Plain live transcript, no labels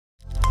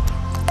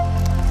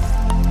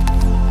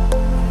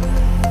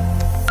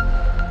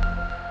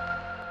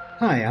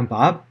Hi, I'm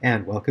Bob,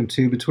 and welcome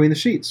to Between the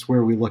Sheets,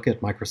 where we look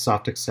at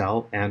Microsoft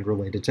Excel and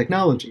related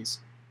technologies.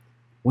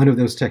 One of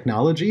those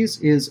technologies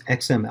is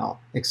XML,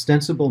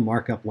 Extensible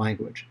Markup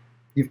Language.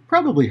 You've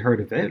probably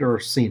heard of it or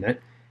seen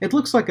it. It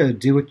looks like a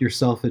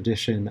do-it-yourself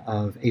edition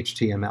of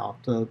HTML,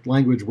 the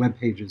language web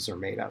pages are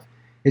made of.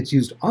 It's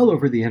used all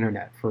over the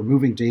internet for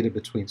moving data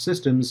between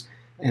systems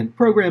and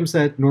programs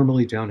that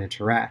normally don't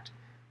interact.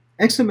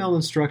 XML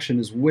instruction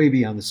is way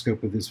beyond the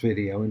scope of this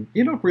video, and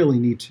you don't really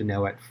need to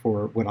know it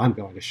for what I'm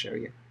going to show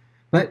you.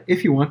 But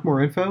if you want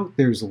more info,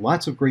 there's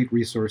lots of great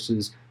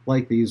resources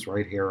like these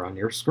right here on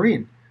your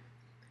screen.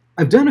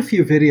 I've done a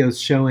few videos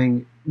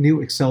showing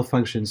new Excel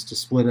functions to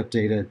split up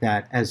data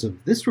that, as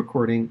of this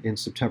recording in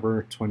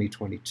September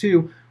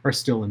 2022, are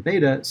still in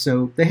beta,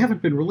 so they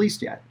haven't been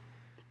released yet.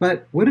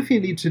 But what if you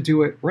need to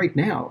do it right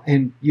now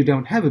and you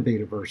don't have a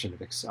beta version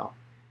of Excel?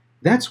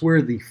 That's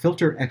where the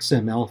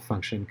FILTERXML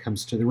function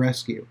comes to the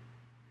rescue,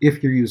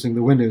 if you're using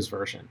the Windows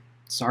version.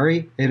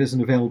 Sorry, it isn't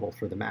available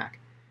for the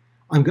Mac.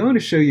 I'm going to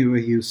show you a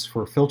use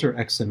for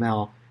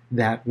FILTERXML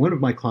that one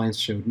of my clients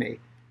showed me.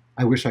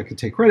 I wish I could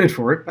take credit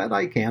for it, but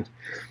I can't.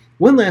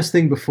 One last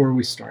thing before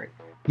we start.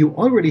 You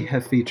already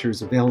have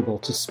features available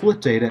to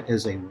split data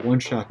as a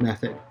one-shot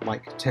method,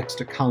 like text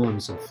to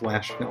columns and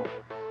flash fill.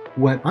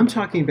 What I'm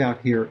talking about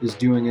here is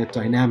doing it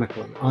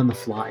dynamically, on the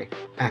fly,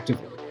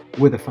 actively,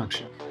 with a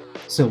function.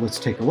 So let's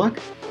take a look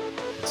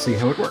and see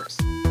how it works.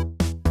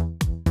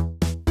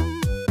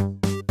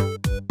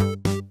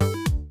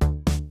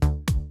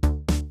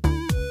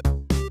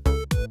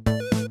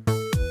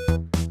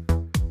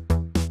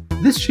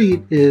 This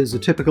sheet is a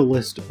typical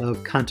list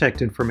of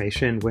contact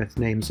information with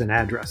names and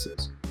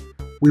addresses.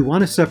 We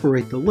want to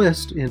separate the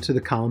list into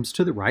the columns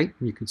to the right.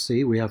 You can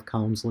see we have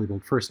columns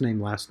labeled first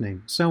name, last name,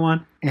 and so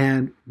on.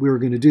 And we're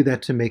going to do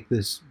that to make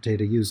this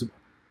data usable.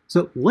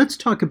 So let's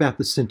talk about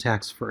the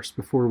syntax first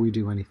before we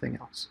do anything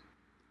else.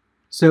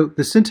 So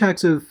the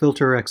syntax of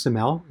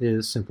FILTERXML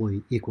is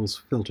simply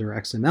equals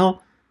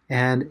FILTERXML,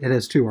 and it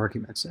has two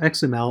arguments,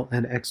 XML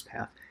and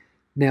XPath.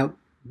 Now,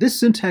 this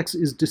syntax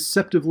is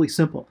deceptively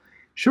simple.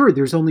 Sure,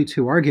 there's only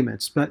two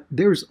arguments, but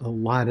there's a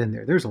lot in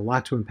there. There's a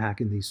lot to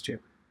unpack in these two.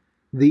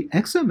 The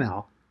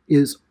XML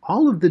is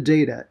all of the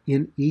data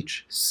in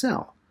each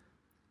cell,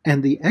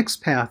 and the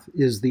XPath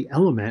is the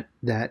element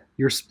that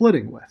you're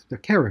splitting with, the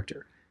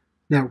character.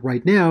 Now,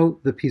 right now,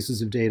 the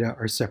pieces of data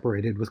are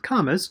separated with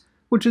commas,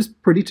 which is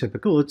pretty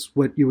typical. It's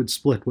what you would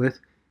split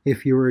with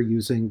if you were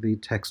using the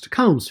text to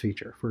columns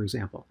feature, for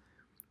example.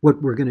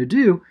 What we're going to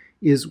do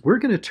is we're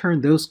going to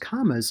turn those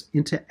commas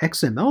into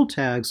XML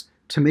tags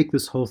to make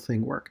this whole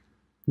thing work.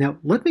 Now,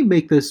 let me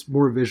make this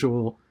more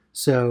visual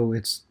so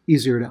it's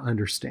easier to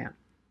understand.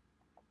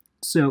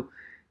 So,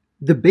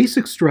 the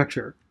basic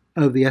structure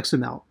of the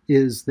XML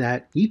is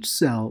that each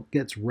cell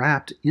gets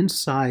wrapped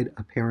inside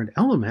a parent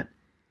element,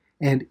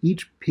 and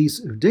each piece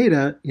of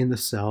data in the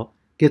cell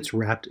gets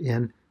wrapped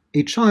in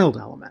a child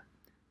element.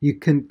 You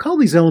can call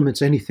these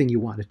elements anything you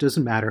want. It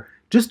doesn't matter.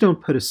 Just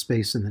don't put a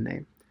space in the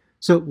name.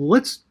 So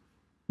let's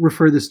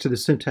refer this to the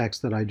syntax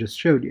that I just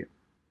showed you.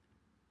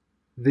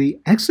 The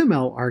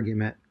XML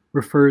argument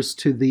refers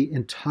to the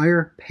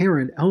entire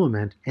parent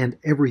element and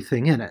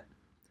everything in it.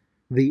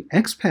 The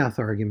XPath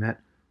argument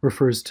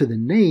refers to the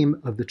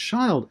name of the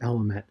child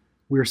element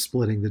we're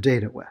splitting the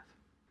data with.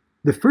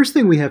 The first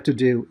thing we have to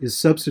do is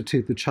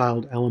substitute the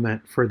child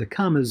element for the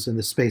commas and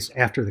the space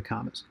after the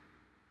commas.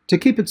 To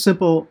keep it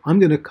simple, I'm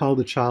going to call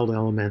the child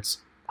elements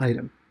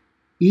item.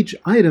 Each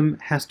item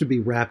has to be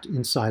wrapped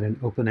inside an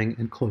opening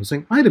and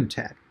closing item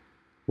tag.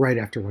 Right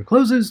after one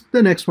closes,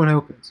 the next one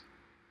opens.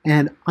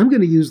 And I'm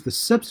going to use the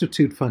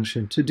substitute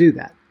function to do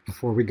that.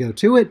 Before we go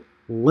to it,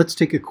 let's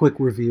take a quick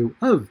review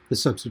of the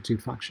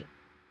substitute function.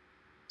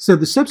 So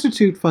the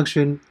substitute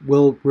function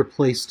will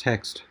replace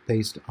text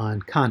based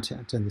on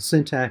content, and the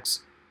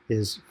syntax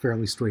is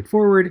fairly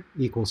straightforward,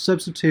 equals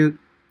substitute,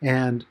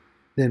 and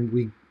then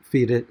we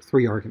feed it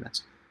three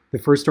arguments. The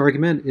first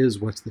argument is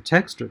what's the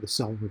text or the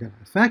cell we're going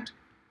to affect.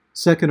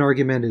 Second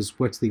argument is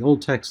what's the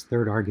old text.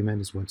 Third argument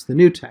is what's the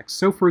new text.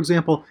 So for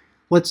example,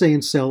 let's say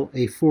in cell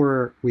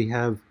A4 we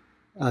have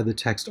the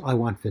text I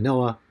want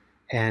vanilla,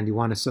 and you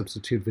want to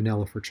substitute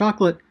vanilla for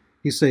chocolate.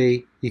 You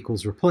say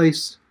equals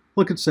replace,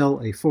 look at cell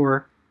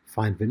A4,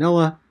 find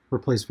vanilla,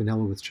 replace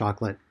vanilla with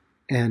chocolate,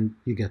 and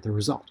you get the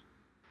result.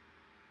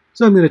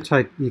 So I'm going to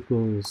type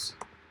equals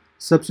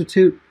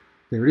substitute.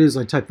 There it is.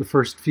 I type the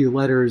first few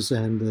letters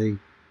and the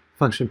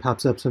function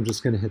pops up, so I'm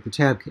just going to hit the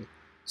tab key.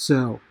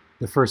 So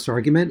the first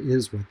argument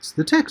is what's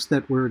the text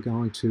that we're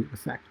going to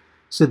affect.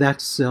 So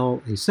that's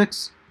cell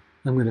A6.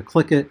 I'm going to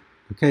click it.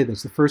 Okay,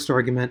 that's the first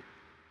argument.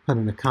 Put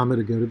in a comma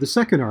to go to the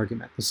second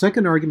argument. The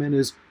second argument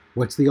is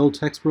what's the old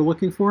text we're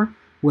looking for?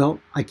 Well,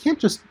 I can't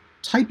just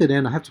type it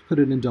in. I have to put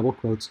it in double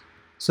quotes.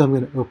 So I'm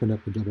going to open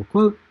up a double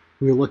quote.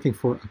 We're looking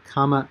for a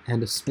comma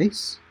and a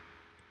space.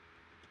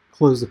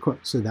 Close the quote.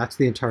 So that's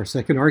the entire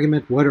second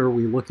argument. What are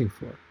we looking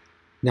for?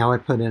 Now I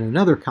put in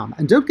another comma.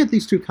 And don't get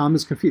these two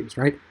commas confused,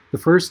 right? The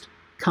first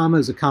comma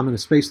is a comma and a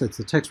space. That's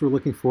the text we're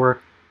looking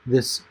for.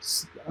 This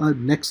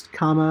next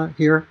comma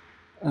here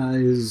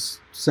is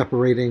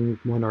separating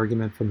one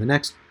argument from the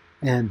next,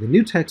 and the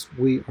new text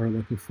we are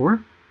looking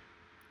for.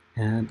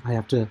 And I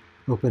have to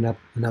open up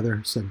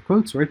another set of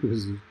quotes, right?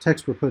 Because the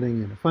text we're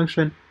putting in a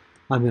function.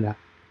 I'm going to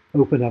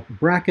open up a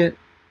bracket,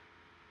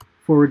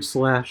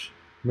 /.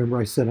 Remember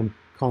I said I'm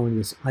calling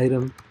this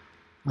item.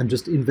 I'm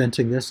just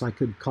inventing this. I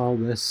could call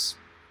this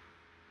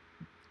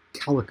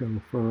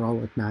calico for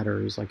all it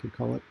matters. I could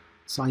call it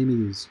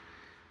Siamese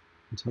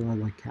until I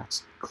like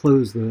cats.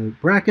 Close the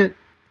bracket,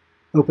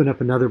 open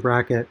up another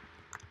bracket,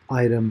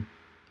 item,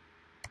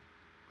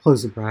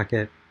 close the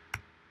bracket,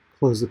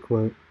 close the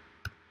quote,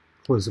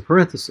 close the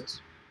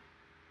parenthesis.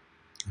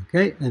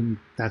 Okay, and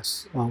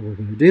that's all we're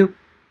going to do.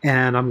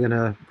 And I'm going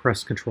to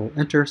press Control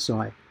Enter.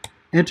 So I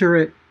enter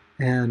it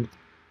and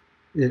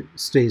it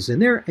stays in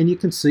there. And you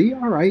can see,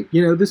 all right,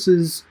 this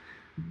is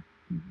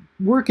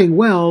working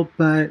well,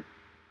 but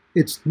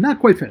it's not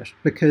quite finished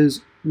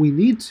because we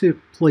need to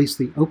place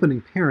the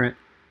opening parent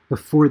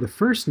before the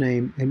first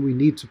name, and we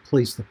need to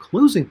place the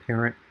closing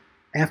parent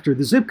after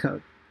the zip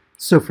code.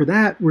 So for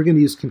that, we're going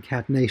to use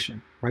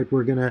concatenation, right?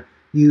 We're going to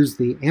use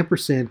the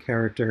ampersand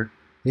character,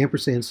 the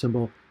ampersand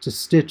symbol, to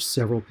stitch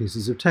several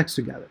pieces of text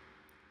together.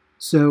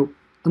 So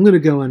I'm going to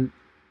go and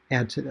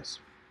add to this.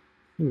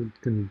 I'm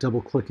going to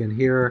double click in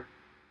here.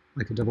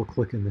 I could double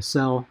click in the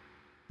cell,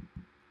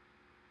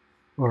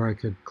 or I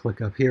could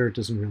click up here. It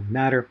doesn't really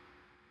matter.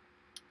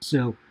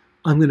 So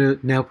I'm going to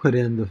now put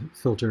in the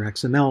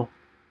FILTERXML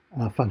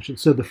function.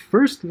 So the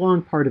first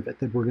long part of it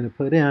that we're going to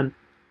put in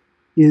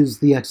is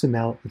the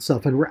XML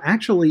itself. And we're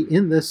actually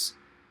in this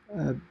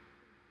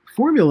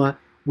formula,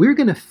 we're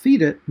going to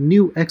feed it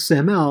new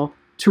XML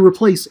to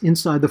replace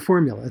inside the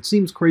formula. It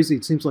seems crazy,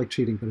 it seems like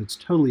cheating, but it's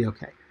totally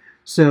okay.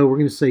 So we're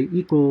going to say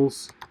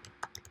equals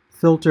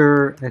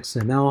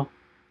FILTERXML,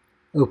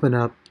 open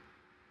up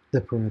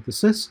the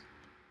parenthesis,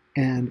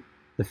 and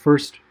the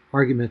first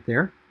argument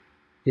there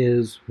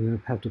is we're going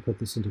to have to put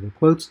this into the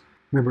quotes.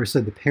 Remember I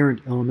said the parent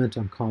element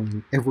I'm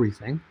calling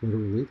everything,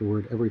 literally the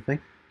word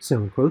everything. So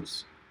in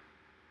quotes,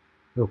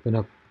 open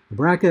up the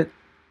bracket,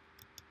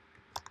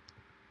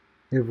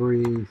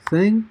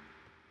 everything,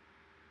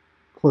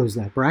 close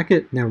that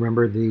bracket. Now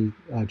remember the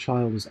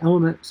child is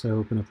element, so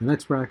open up the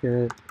next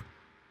bracket,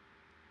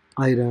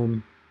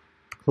 item,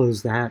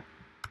 close that,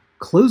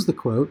 close the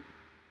quote,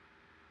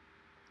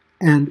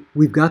 and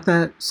we've got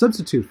that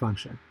substitute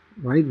function,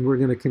 right? And we're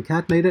going to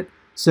concatenate it.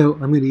 So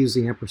I'm going to use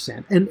the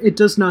ampersand. And it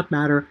does not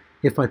matter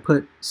if I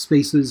put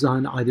spaces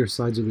on either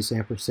sides of this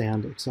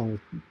ampersand. It's all,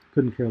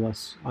 couldn't care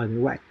less either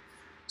way.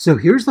 So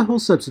here's the whole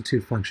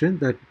substitute function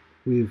that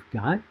we've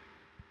got.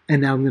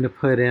 And now I'm going to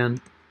put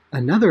in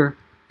another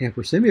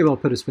ampersand. Maybe I'll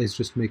put a space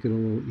just to make it a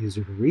little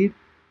easier to read.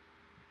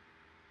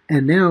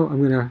 And now I'm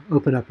going to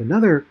open up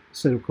another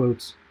set of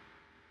quotes.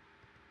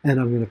 And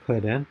I'm going to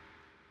put in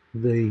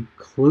the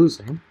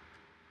closing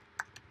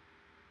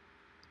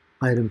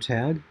item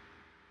tag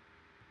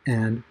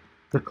and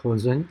the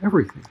closing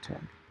everything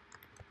tag.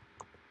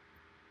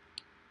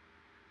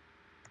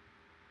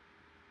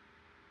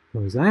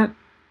 Close that,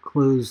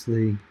 close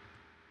the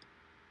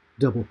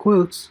double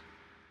quotes.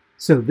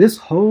 So this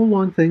whole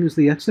long thing is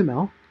the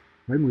XML,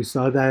 right? We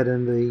saw that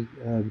in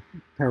the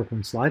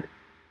PowerPoint slide.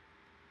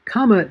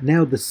 Comma,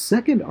 now the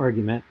second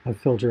argument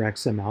of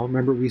FILTERXML,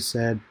 remember we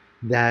said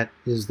that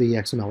is the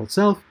XML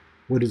itself.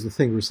 What is the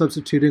thing we're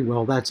substituting?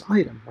 Well, that's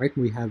item, right?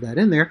 We have that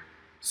in there.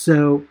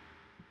 So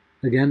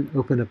again,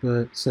 open up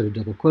a set of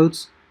double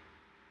quotes,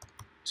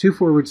 2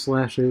 forward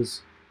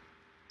slashes,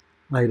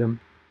 item,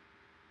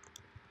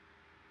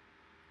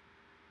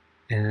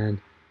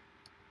 and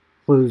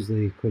close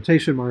the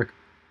quotation mark,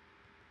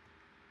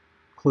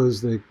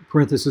 close the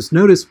parenthesis.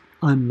 Notice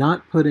I'm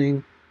not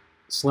putting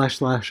 /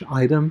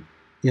 item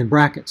in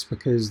brackets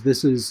because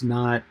this is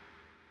not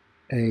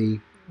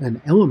an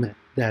element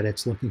that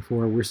it's looking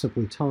for. We're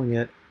simply telling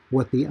it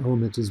what the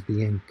element is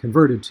being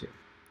converted to.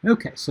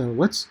 Okay, so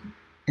let's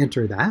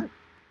enter that.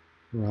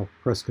 Or I'll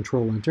press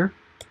Control Enter.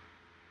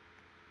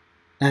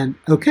 And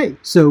okay,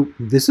 so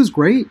this is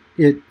great.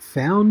 It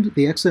found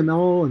the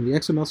XML, and the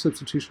XML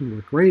substitution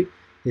worked great.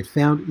 It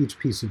found each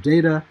piece of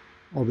data,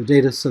 all the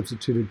data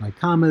substituted by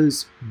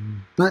commas,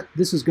 but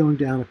this is going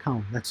down a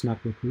column. That's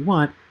not what we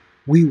want.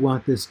 We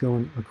want this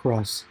going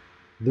across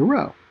the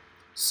row.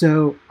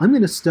 So I'm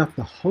going to stuff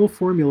the whole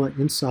formula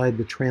inside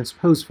the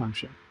transpose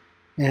function.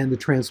 And the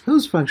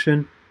transpose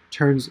function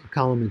turns a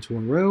column into a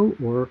row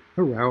or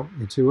a row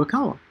into a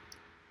column.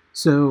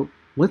 So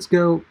let's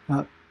go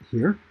up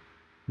here.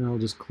 And I'll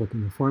just click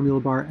in the formula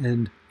bar.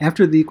 And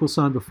after the equal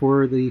sign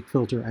before the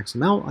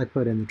FILTERXML, I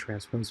put in the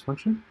transpose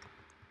function.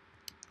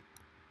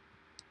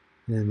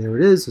 And there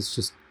it is. It's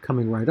just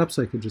coming right up,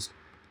 so I could just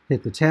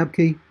hit the tab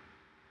key.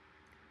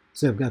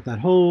 So I've got that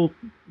whole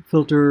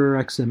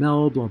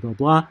FILTERXML, blah, blah,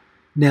 blah.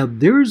 Now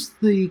there's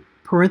the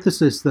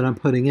parenthesis that I'm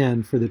putting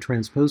in for the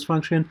transpose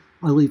function.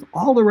 I leave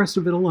all the rest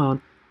of it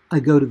alone. I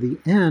go to the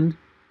end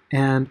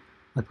and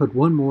I put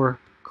one more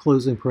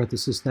closing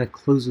parenthesis that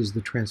closes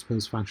the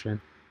transpose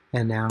function.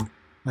 And now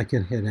I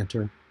can hit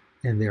enter,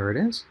 and there it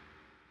is.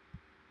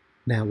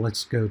 Now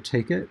let's go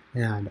take it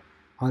and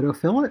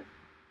autofill it.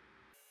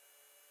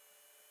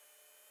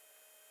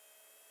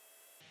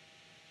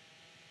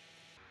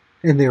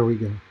 And there we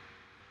go.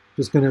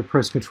 Just going to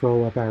press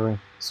Control up arrow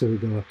so we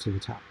go up to the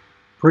top.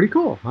 Pretty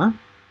cool, huh?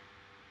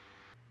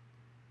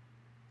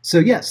 So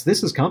yes,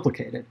 this is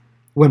complicated.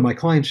 When my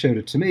client showed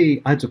it to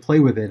me, I had to play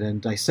with it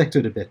and dissect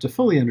it a bit to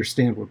fully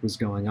understand what was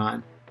going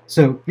on.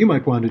 So you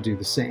might want to do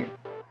the same.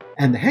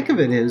 And the heck of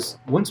it is,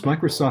 once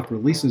Microsoft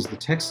releases the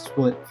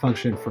Textsplit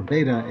function from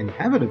beta and you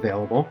have it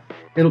available,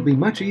 it'll be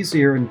much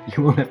easier and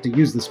you won't have to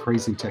use this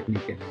crazy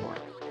technique anymore.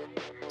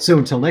 So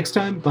until next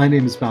time, my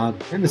name is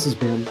Bob, and this has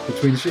been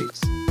Between the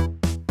Sheets.